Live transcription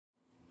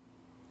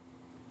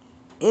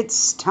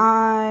It's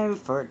time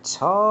for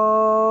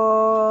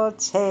Tall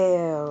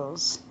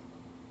Tales.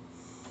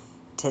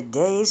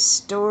 Today's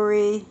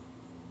story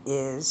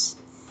is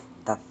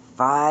the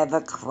 5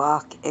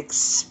 o'clock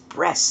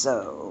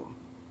espresso.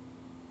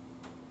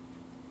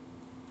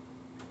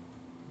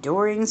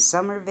 During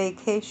summer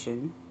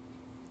vacation,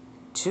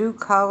 two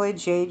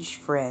college-age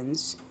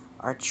friends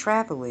are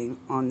traveling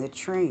on the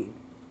train.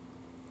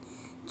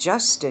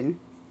 Justin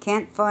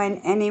can't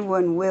find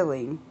anyone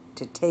willing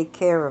to take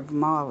care of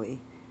Molly,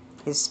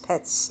 his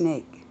pet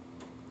snake.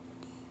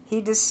 He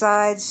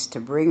decides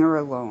to bring her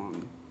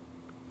along.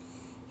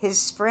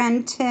 His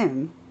friend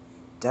Tim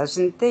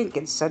doesn't think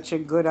it's such a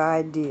good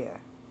idea.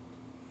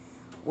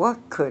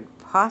 What could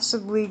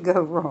possibly go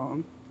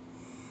wrong?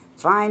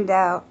 Find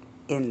out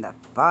in the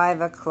 5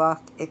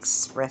 o'clock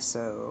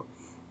espresso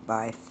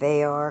by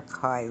Fayar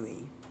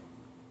Kiley.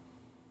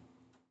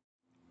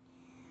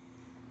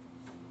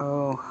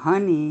 Oh,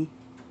 honey,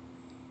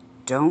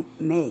 don't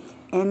make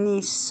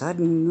any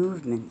sudden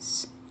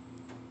movements.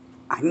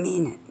 I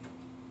mean it.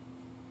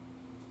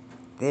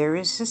 There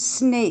is a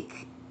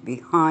snake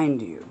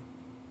behind you.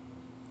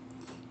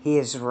 He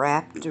is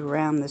wrapped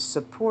around the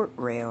support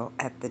rail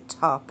at the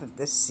top of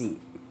the seat.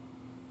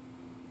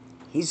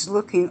 He's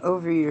looking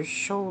over your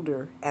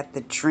shoulder at the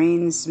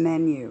train's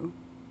menu.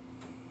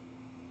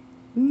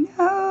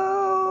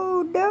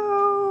 No,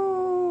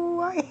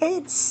 I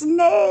hate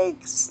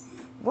snakes.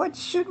 What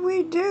should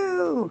we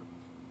do?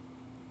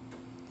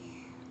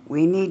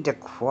 We need to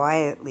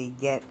quietly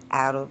get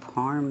out of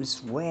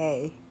harm's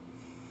way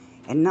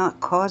and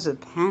not cause a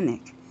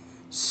panic.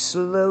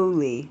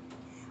 Slowly,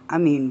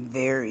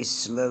 very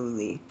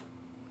slowly,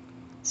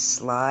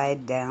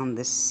 slide down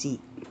the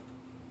seat,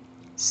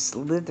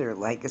 slither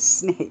like a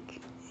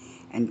snake,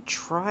 and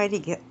try to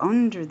get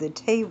under the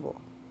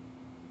table.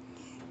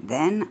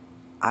 Then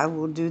I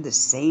will do the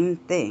same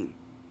thing.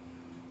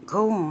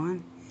 Go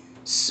on,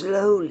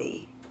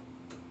 slowly.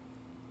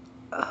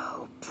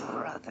 Oh,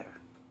 brother.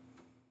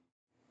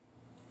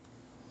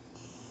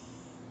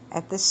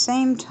 At the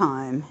same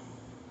time,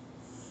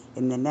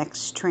 in the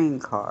next train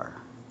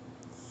car,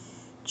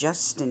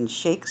 Justin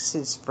shakes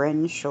his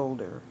friend's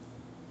shoulder.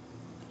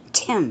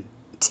 Tim,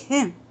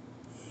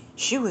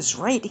 she was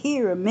right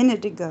here a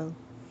minute ago.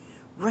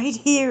 Right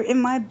here in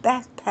my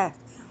backpack.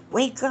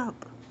 Wake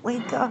up.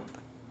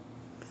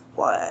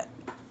 What,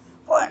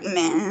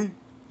 man?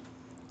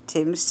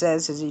 Tim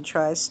says as he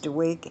tries to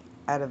wake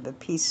out of a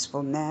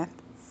peaceful nap.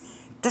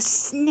 The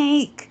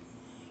snake!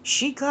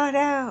 She got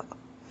out.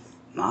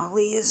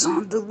 Molly is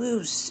on the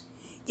loose.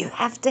 You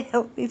have to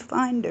help me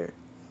find her,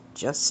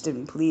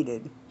 Justin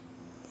pleaded.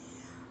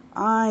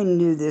 I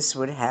knew this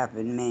would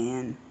happen,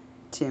 man,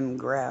 Tim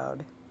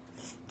growled.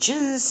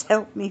 Just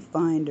help me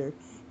find her.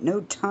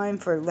 No time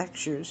for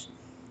lectures,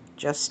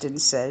 Justin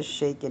says,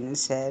 shaking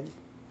his head.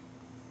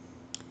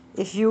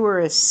 If you were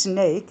a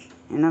snake,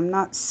 and I'm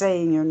not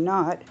saying you're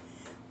not,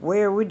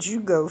 where would you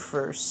go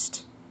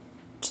first?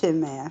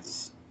 Tim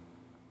asked.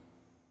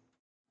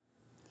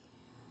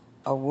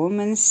 A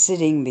woman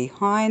sitting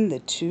behind the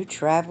two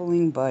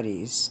traveling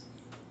buddies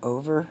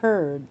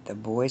overheard the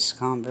boys'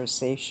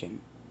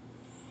 conversation.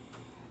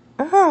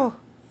 Earl,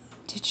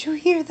 did you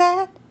hear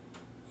that?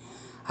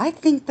 I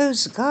think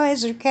those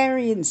guys are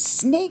carrying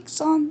snakes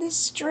on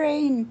this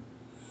train.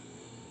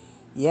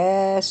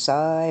 Yes,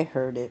 I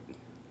heard it,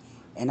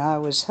 and I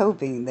was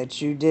hoping that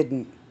you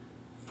didn't.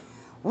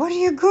 What are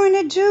you going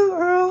to do,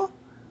 Earl?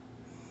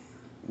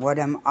 What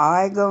am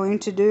I going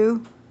to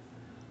do?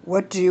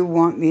 What do you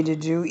want me to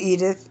do,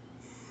 Edith?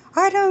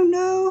 I don't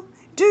know.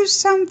 Do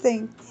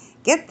something.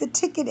 Get the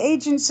ticket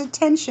agent's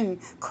attention.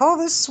 Call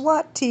the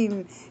SWAT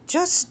team.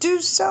 Just do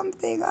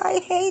something. I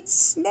hate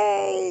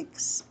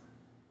snakes.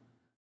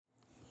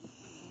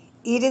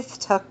 Edith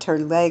tucked her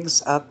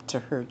legs up to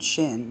her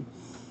chin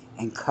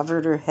and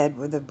covered her head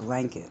with a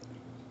blanket.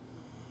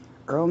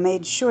 Earl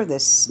made sure the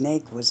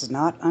snake was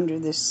not under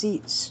the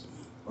seats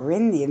or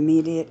in the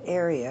immediate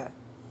area.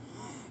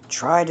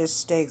 Try to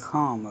stay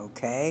calm,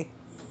 okay?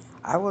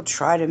 I will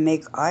try to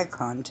make eye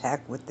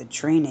contact with the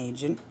train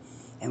agent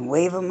and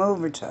wave him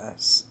over to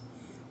us.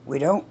 We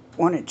don't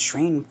want a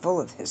train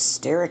full of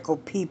hysterical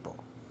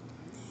people.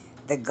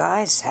 The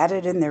guys had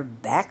it in their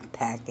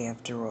backpack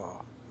after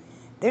all.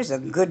 There's a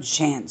good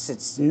chance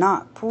it's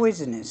not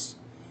poisonous,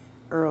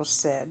 Earl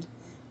said,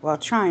 while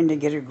trying to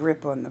get a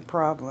grip on the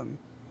problem.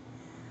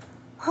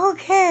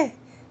 Okay,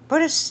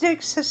 but a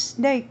snake's a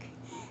snake,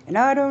 and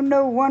I don't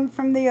know one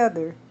from the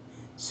other,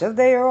 so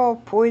they are all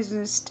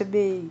poisonous to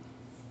me,